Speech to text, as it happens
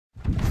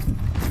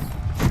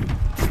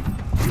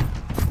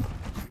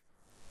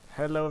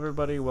Hello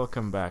everybody,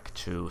 welcome back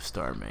to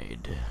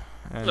StarMade.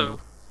 And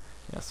Hello.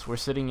 yes, we're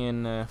sitting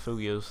in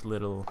Fugio's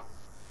little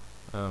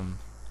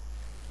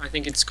I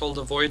think it's called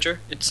the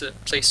Voyager. It's a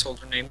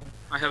placeholder name.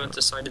 I haven't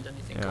decided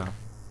anything. yeah,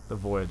 the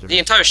Voyager. The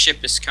entire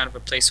ship is kind of a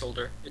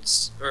placeholder.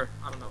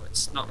 I don't know,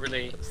 it's not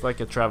really... It's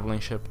like a traveling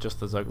ship,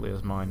 just as ugly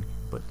as mine,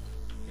 but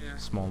Yeah.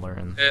 smaller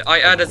and...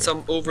 I added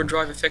some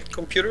overdrive effect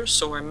computers,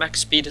 so my max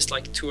speed is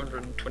like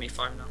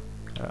 225 now.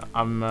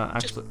 I'm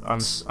actually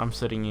I'm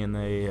sitting in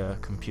a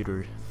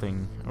computer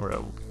thing,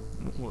 or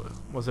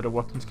was it a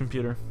weapons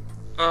computer?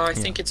 I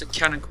think it's a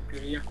Canon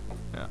computer, yeah.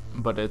 Yeah,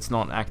 but it's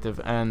not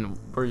active, and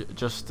we're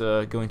just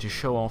going to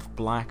show off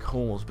black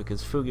holes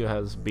because Fugio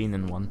has been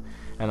in one,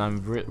 and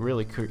I'm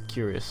really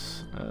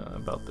curious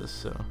about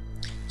this.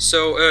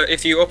 So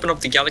if you open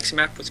up the galaxy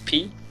map with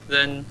P,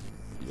 then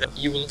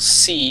you will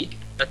see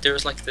that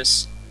there's like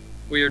this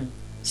weird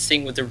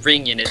thing with a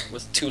ring in it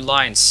with two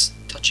lines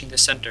touching the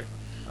center.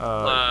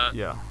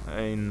 Yeah,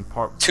 in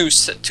two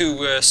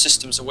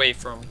systems away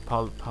from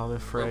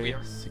Polyfray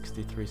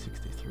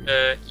 6363.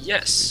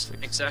 Yes,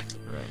 66. exactly.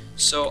 Right.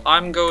 So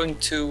I'm going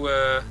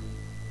to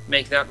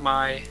make that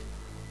my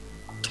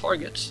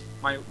target,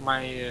 my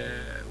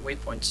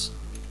waypoints,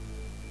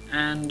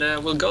 and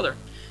we'll go there.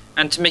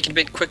 And to make it a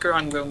bit quicker,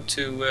 I'm going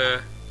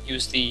to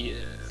use the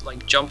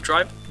like jump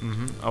drive.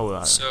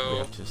 Oh,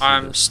 so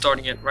I'm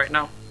starting it right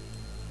now.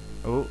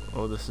 Oh,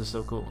 this is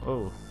so cool.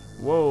 Oh,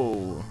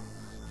 whoa!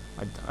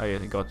 I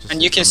got just.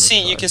 And you can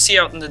see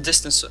out in the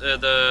distance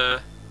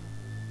the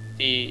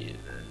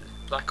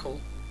black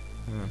hole.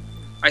 Yeah.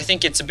 I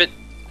think it's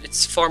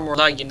far more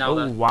laggy now.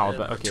 Oh wow!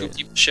 Okay. Two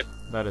people ship.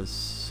 That is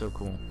so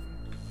cool.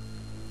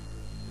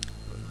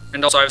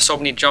 And also I have so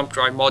many jump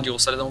drive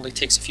modules that it only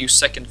takes a few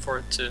seconds for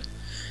it to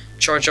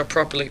charge up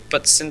properly.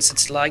 But since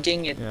it's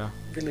lagging, it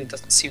really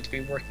doesn't seem to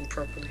be working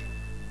properly.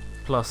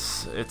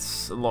 Plus,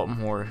 it's a lot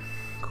more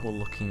cool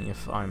looking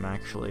if I'm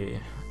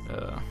actually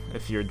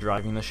if you're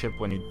driving the ship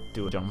when you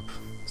do a jump.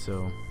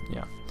 So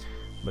yeah,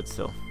 but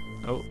still.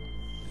 Oh,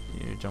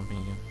 you're jumping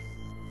again.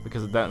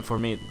 Because that, for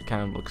me, it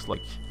kind of looks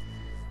like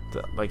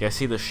I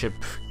see the ship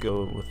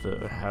go with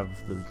have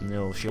the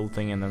little shield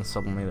thing, and then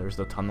suddenly there's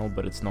the tunnel,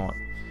 but it's not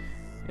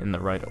in the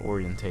right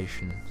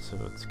orientation, so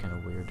it's kind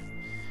of weird.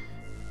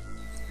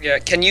 Yeah,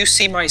 can you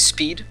see my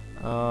speed?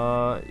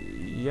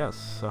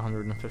 Yes,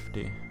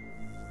 150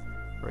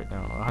 right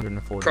now,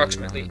 140,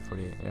 approximately.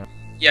 148, yeah.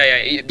 Yeah,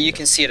 you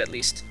can see it at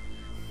least.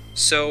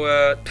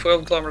 So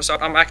 12 kilometers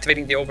out, I'm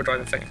activating the overdrive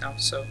effect now,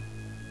 so...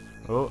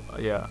 Oh,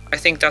 yeah. I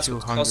think that's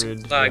what's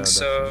causing lag,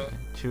 so...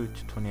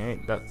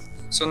 228, that's...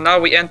 So now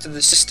we enter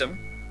the system,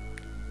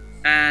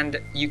 and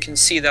you can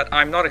see that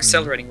I'm not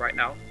accelerating right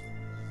now,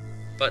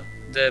 but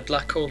the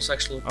black hole is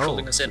actually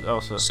pulling us in.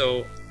 Also,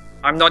 so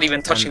I'm not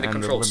even touching the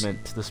controls.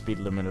 The speed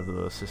limit of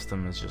the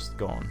system is just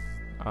gone.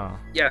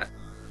 Yeah,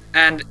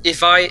 and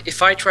if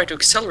I try to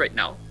accelerate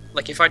now,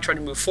 like if I try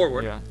to move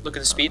forward, look at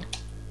the speed,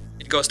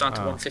 it goes down to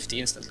 150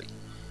 instantly,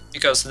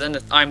 because then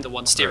I'm the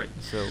one steering.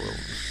 So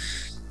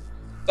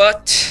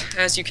but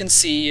as you can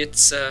see,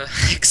 it's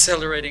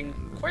accelerating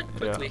quite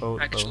quickly,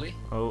 actually.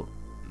 Oh,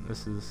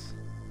 this is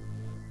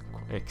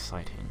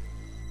exciting.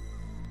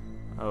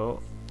 Oh.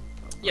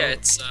 Yeah,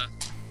 it's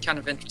kind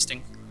of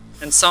interesting.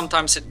 And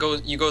sometimes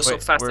you go so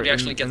fast that you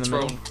actually get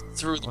thrown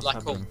through the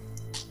black hole.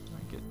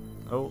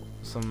 Oh,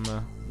 some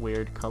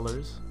weird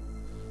colors.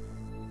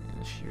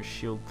 Your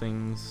shield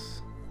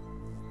things.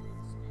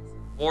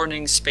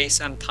 Warning, space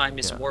and time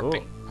is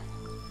warping.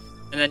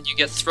 And then you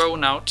get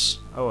thrown out.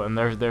 Oh, and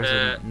there's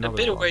another a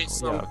bit away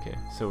from... Yeah, okay,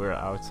 so we're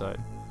outside.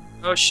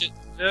 Oh shit,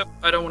 yep,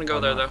 I don't want to go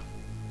there though.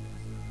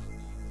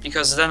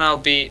 Because then I'll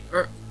be...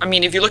 I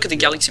mean, if you look at the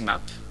galaxy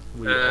map,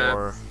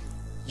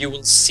 you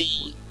will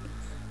see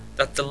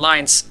that the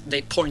lines,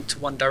 they point to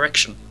one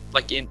direction.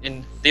 Like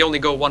they only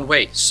go one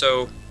way,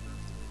 so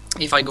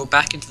if I go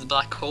back into the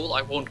black hole,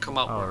 I won't come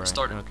out where I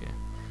started. Okay.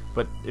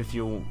 But if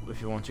you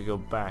want to go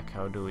back,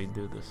 how do we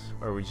do this?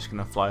 Are we just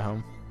gonna fly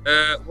home?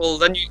 Well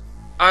then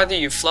either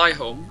you fly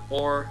home,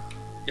 or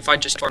if I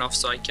just turn off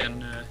so I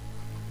can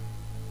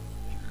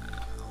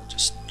I'll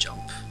just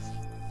jump.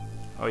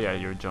 Oh yeah,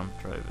 your jump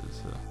drive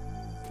is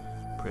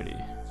pretty.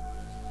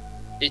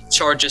 It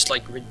charges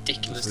like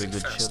ridiculously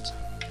fast. Ship.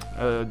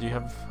 Do you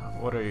have,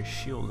 what are your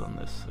shields on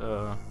this?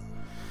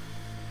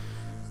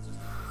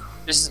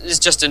 It's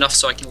just enough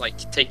so I can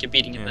like take a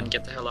beating and then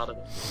get the hell out of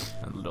it.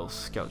 A little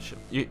scout ship.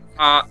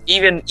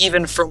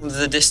 Even from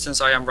the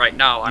distance I am right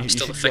now, I'm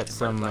still affected. Get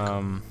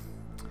some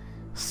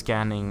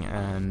scanning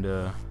and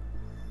yeah,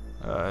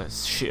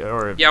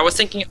 I was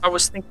thinking of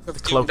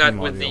doing that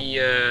with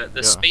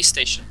the space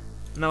station.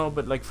 No,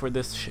 but like for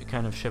this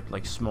kind of ship,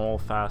 like small,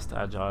 fast,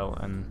 agile,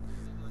 and.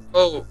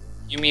 Oh,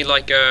 you mean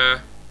like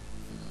a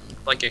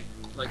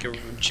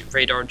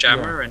radar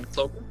jammer and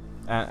cloaker?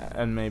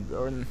 And maybe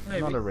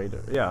not a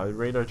radar. Yeah, a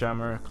radar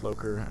jammer,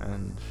 cloaker,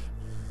 and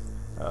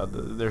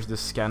there's the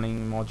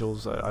scanning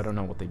modules. I don't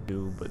know what they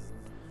do, but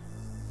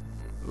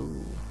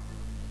ooh,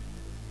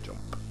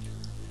 jump.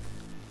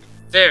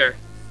 There.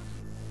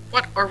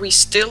 What? Are we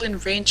still in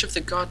range of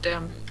the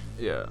goddamn...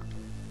 Yeah.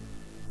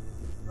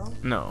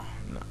 No.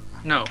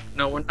 No,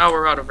 now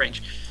we're out of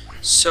range.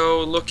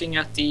 So looking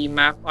at the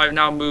map, I've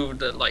now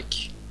moved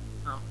like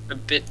a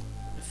bit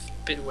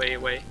way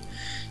away.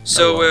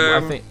 So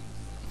I think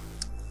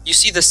you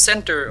see the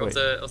center of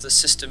the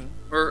system,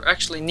 or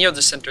actually near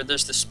the center.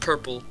 There's this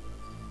purple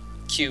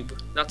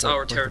cube. That's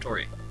our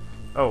territory.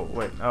 Oh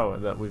wait,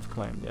 that we've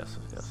claimed. Yes.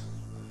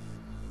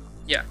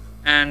 Yeah,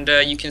 and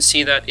you can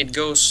see that it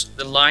goes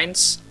the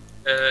lines.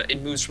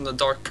 It moves from the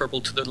dark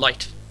purple to the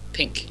light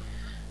pink.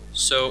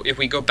 So if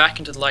we go back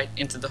into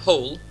the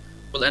hole,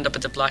 we'll end up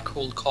at the black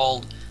hole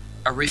called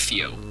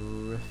Arifio.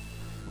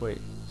 Wait,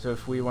 so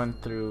if we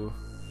went through...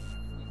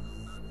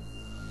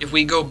 If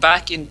we go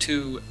back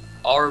into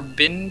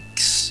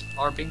Arbinx,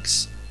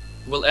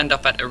 we'll end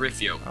up at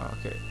Arifio. Oh,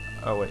 okay.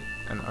 Oh wait,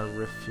 and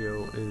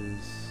Arifio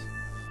is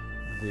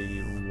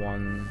the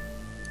one...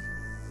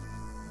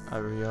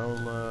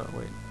 Ariola...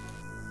 Wait.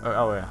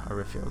 Oh yeah,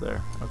 Arifio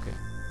there. Okay.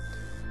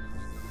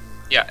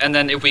 Yeah, and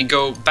then if we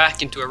go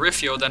back into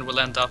Arifio, then we'll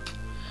end up...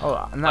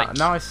 Oh,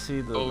 now I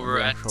see the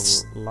actual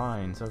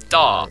lines. Okay,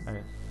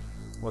 I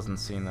wasn't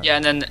seeing that. Yeah,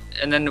 and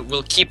then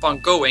we'll keep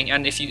on going,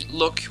 and if you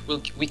look,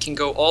 we can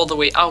go all the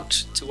way out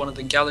to one of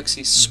the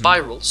galaxy's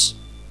spirals,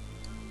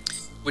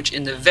 which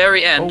in the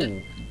very end...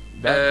 Oh,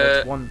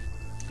 that's one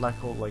black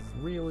hole, like,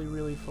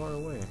 really far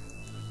away.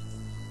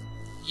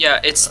 Yeah,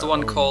 it's the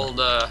one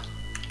called...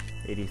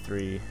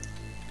 83.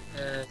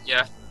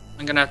 Yeah,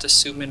 I'm gonna have to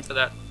zoom in for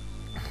that.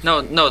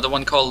 No, the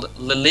one called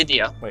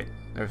Lilidia. Wait,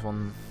 there's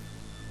one...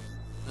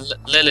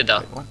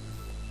 Lilida. Wait, what?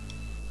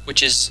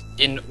 Which is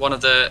in one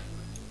of the,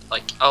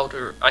 like,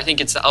 outer... I think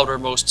it's the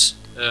outermost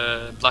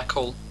black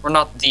hole. Or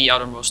not the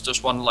outermost,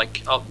 there's one,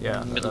 like, out in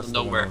the middle of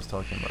nowhere. I was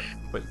talking about.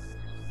 But...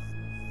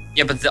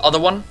 Yeah, but the other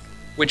one,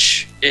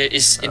 which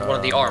is in one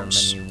of the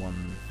arms. Many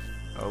one...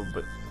 Oh,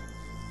 but...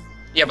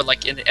 Yeah, but,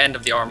 like, in the end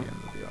of the arm. The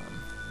end of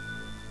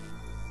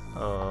the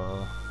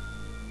arm.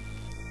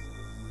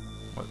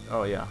 What?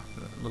 Oh, yeah.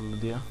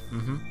 Lilidia.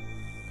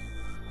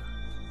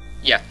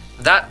 Yeah,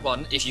 that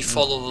one, if you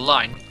follow the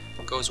line,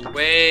 goes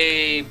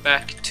way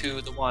back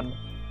to the one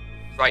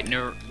right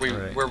near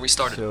where we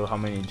started. So how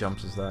many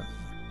jumps is that?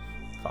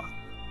 Fuck.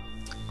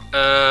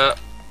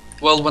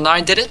 Well, when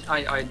I did it,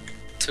 I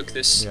took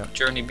this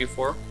journey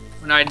before.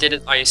 When I did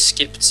it, I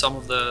skipped some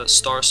of the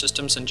star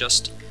systems and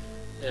just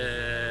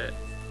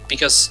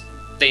because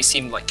they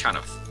seemed like kind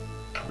of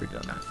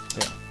redundant.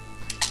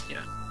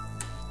 Yeah.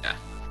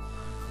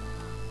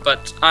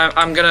 But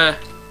I'm gonna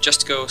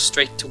just go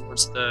straight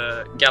towards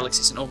the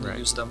galaxies and only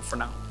use them for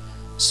now.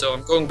 So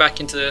I'm going back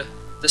into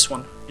this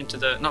one, into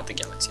the not the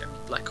galaxy, I mean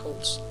black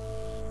holes,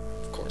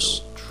 of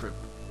course. Trip.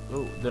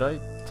 Oh, did I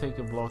take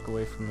a block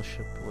away from the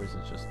ship, or is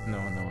it just no?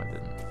 I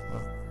didn't.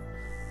 Well,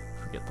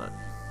 forget that.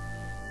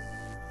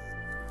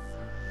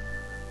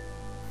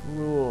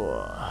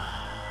 Whoa.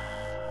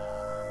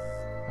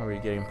 Are we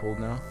getting pulled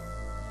now?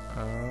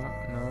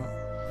 No.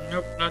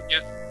 Nope, not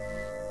yet.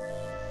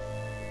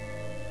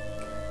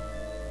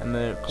 And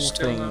the cool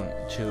thing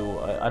too,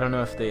 I don't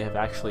know if they have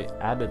actually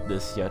added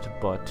this yet,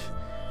 but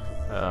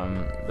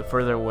the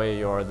further away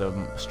you are, the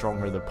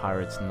stronger the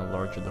pirates and the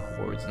larger the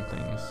hordes and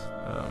things.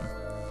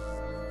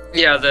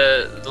 Yeah,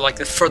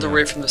 the further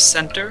away from the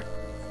center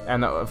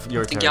and of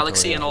your the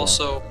galaxy, and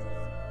also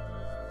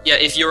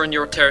if you're in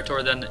your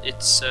territory, then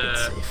it's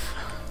safe.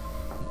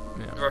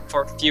 There are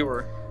far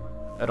fewer.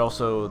 And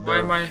also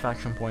there are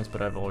faction points,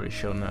 but I've already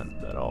shown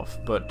that off.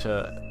 But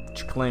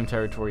to claim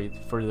territory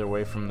further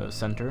away from the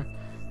center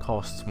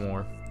costs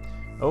more.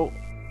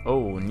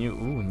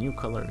 New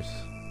colors.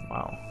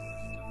 Wow.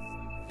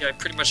 Yeah, I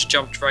pretty much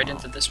jumped right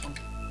into this one.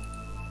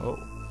 Oh,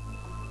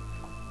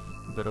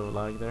 a bit of a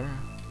lag there.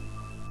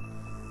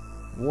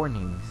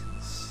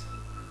 Warnings.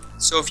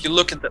 So if you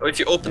look at if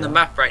you open the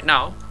map right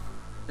now,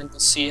 then you'll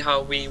see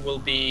how we will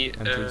be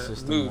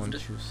moved.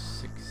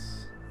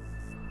 126.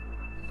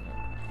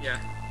 Yeah,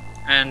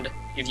 and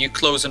if you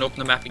close and open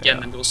the map again,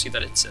 then you'll see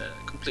that it's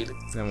completely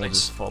different Then we'll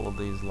just follow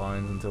these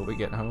lines until we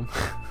get home.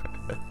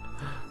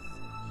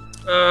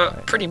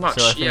 Pretty much,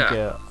 so I think,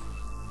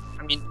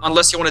 I mean,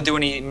 unless you want to do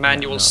any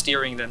manual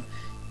steering, then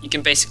you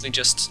can basically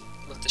just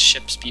let the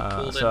ships be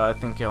pulled in. So I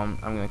think I'm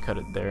gonna cut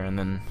it there, and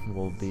then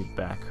we'll be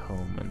back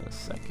home in a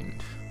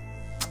second.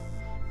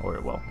 Or,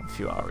 well, a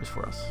few hours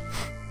for us.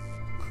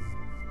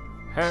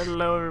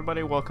 Hello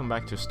everybody, welcome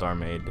back to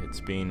StarMade. It's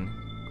been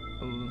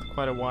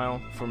quite a while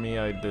for me.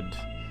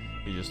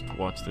 We just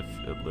watched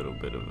a little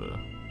bit of a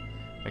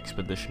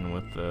expedition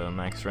with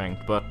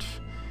Maxranked, but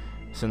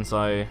since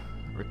I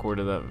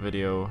recorded that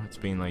video, it's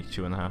been like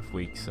 2.5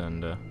 weeks,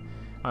 and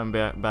I'm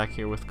back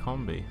here with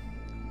Combie.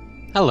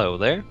 Hello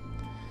there.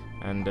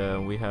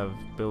 And we have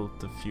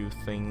built a few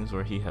things,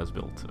 or he has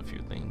built a few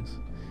things.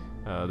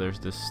 There's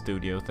this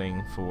studio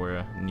thing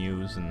for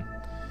news and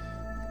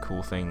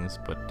cool things,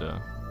 but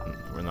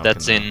we're not.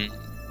 That's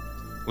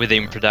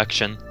within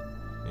production.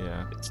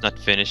 Yeah. It's not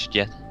finished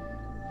yet.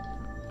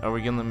 Are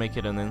we gonna make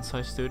it an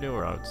inside studio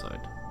or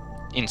outside?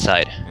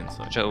 Inside.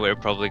 Inside. So we're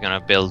probably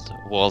gonna build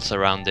walls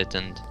around it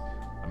and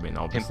mean,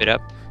 Pimp obviously, it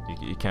up.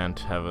 you can't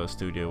have a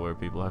studio where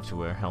people have to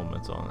wear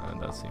helmets on,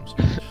 and that seems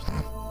strange.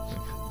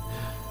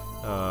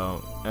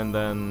 And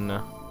then,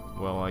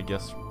 well, I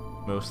guess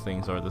most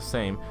things are the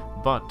same,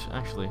 but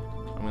actually,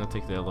 I'm gonna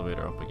take the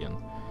elevator up again.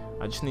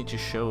 I just need to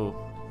show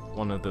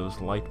one of those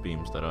light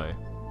beams that I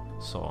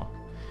saw.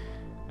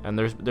 And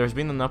there's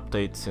been an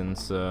update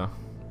since the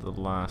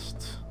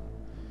last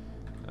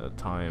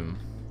time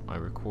I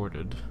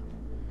recorded,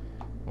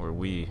 or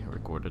we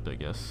recorded, I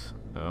guess.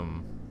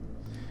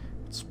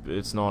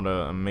 It's not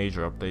a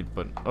major update,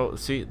 but oh,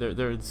 see,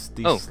 there's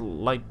these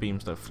light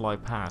beams that fly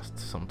past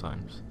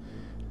sometimes.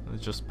 It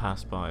just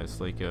pass by.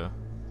 It's like a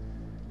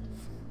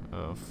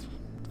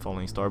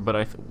falling star,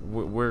 but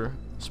we're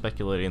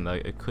speculating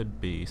that it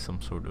could be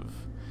some sort of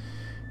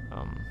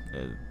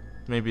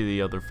maybe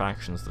the other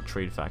factions, the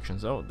trade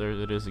factions. Oh, there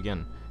it is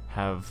again.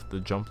 Have the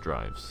jump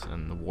drives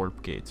and the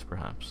warp gates,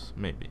 perhaps,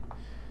 maybe.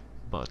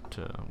 But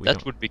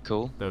that would be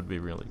cool. That would be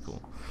really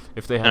cool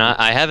if they had. And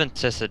I haven't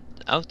tested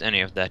out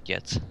any of that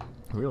yet.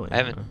 Really? I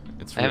haven't.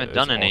 I haven't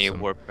done any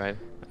warp drive.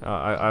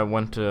 I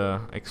went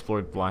to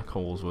explored black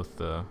holes with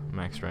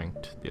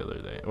Maxranked the other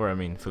day, or I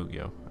mean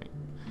Fugio.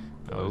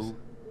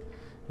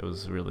 It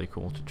was really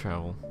cool to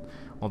travel.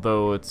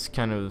 Although it's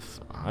kind of,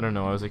 I don't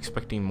know, I was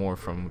expecting more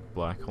from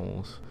black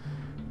holes.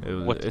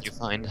 What did you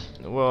find?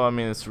 Well, I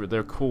mean,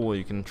 they're cool.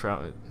 You can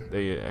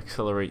they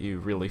accelerate you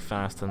really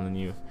fast, and then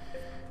you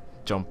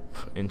jump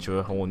into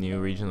a whole new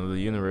region of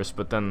the universe.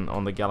 But then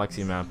on the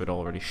galaxy map, it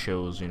already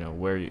shows, you know,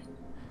 where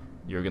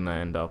you're gonna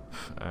end up,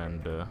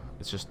 and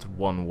it's just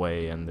one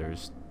way, and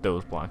there's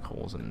those black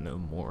holes and no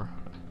more.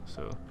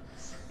 So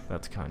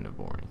that's kind of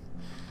boring.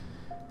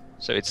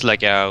 So it's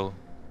like a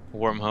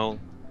wormhole.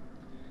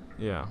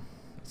 Yeah.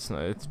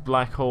 It's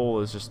black hole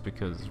is just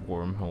because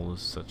wormhole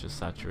is such a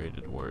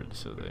saturated word,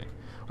 so they,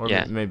 or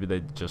yeah. Maybe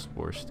they just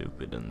were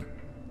stupid and,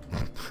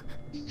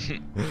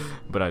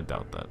 but I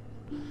doubt that.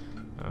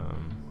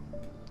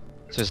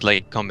 So it's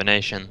like a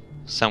combination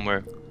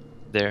somewhere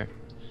there.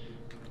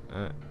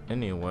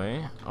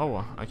 Anyway,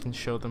 oh, I can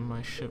show them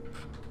my ship.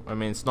 I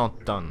mean, it's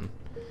not done,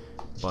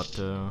 but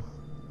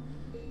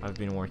I've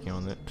been working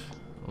on it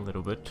a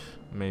little bit.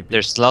 Maybe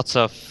there's lots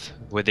of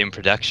within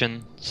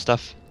production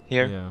stuff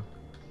here. Yeah.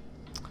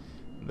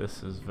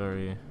 This is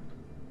very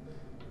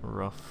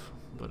rough,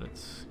 but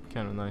it's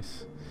kind of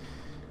nice.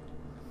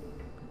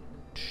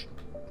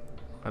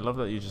 I love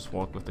that you just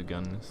walk with a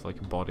gun. It's like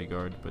a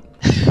bodyguard, but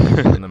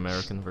an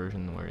American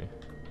version where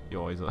you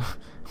always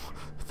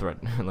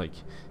threaten. Like,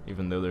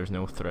 even though there's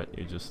no threat,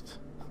 you just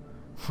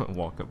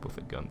walk up with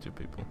a gun to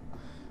people.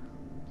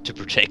 To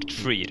protect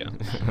freedom.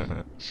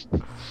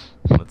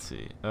 Let's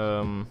see.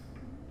 Boom.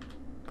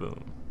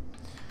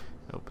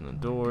 Open the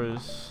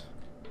doors.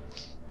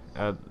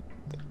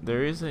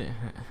 There is a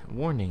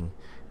warning.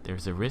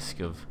 There's a risk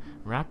of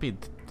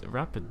rapid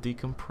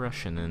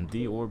decompression and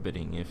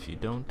deorbiting if you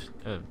don't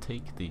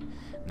take the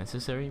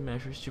necessary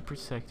measures to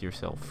protect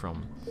yourself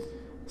from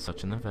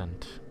such an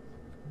event.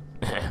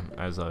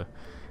 As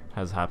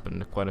has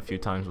happened quite a few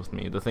times with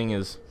me. The thing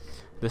is,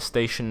 this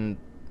station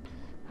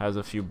has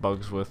a few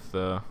bugs with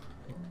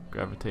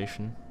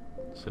gravitation.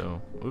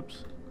 So,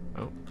 oops.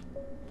 Oh,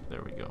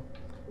 there we go.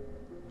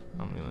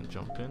 I'm gonna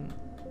jump in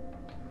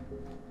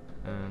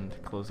and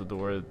close the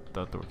door.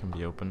 That door can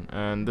be open.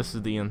 And this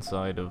is the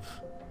inside of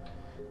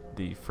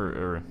the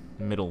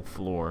middle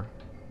floor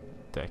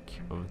deck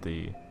of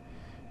the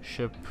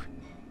ship.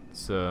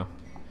 It's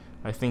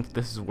I think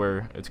this is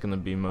where it's gonna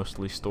be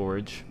mostly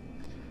storage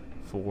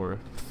for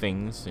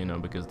things, you know,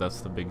 because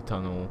that's the big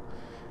tunnel.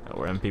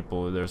 And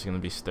there's gonna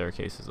be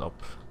staircases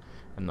up,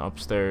 and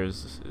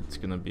upstairs it's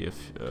gonna be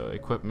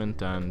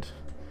equipment and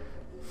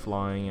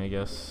flying, I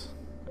guess,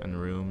 and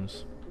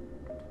rooms.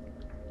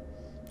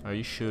 Are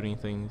you shooting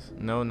things?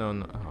 No.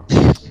 Oh.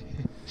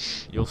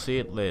 You'll see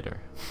it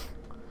later.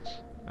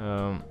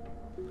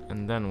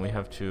 And then we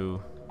have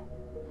to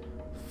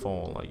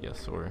fall, I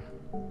guess, or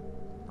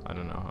I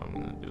don't know how I'm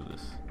gonna do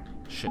this.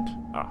 Shit.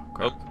 Ah,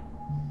 crap.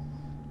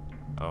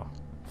 Oh,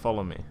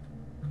 follow me.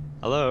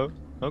 Hello.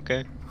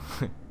 Okay.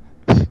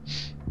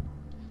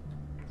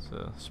 It's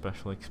a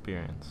special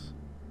experience.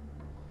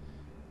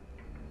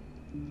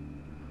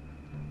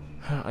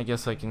 I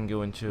guess I can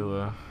go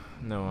into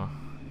no,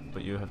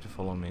 but you have to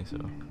follow me, so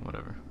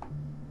whatever.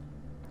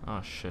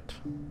 Oh shit.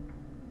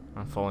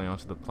 I'm falling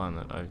onto the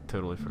planet. I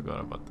totally forgot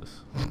about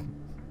this.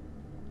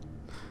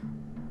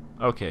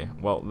 Okay,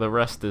 well, the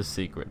rest is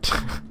secret.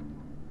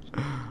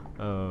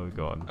 Oh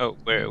god. Oh,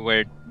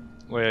 where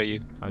are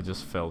you? I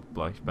just felt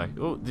back.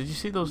 Oh, did you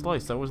see those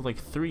lights? That was like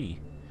 3.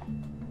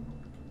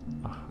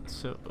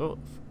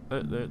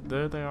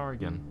 There they are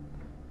again.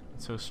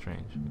 It's so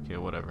strange. Okay,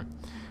 whatever.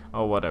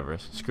 Oh, whatever.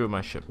 Screw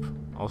my ship.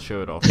 I'll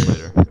show it off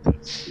later.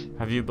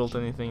 Have you built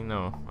anything?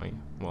 No.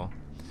 Well,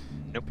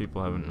 nope.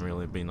 People haven't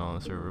really been on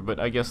the server, but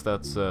I guess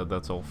that's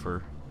all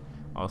for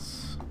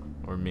us,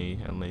 or me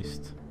at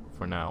least,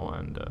 for now,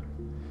 and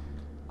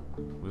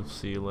we'll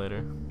see you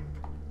later.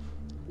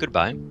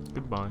 Goodbye.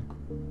 Goodbye.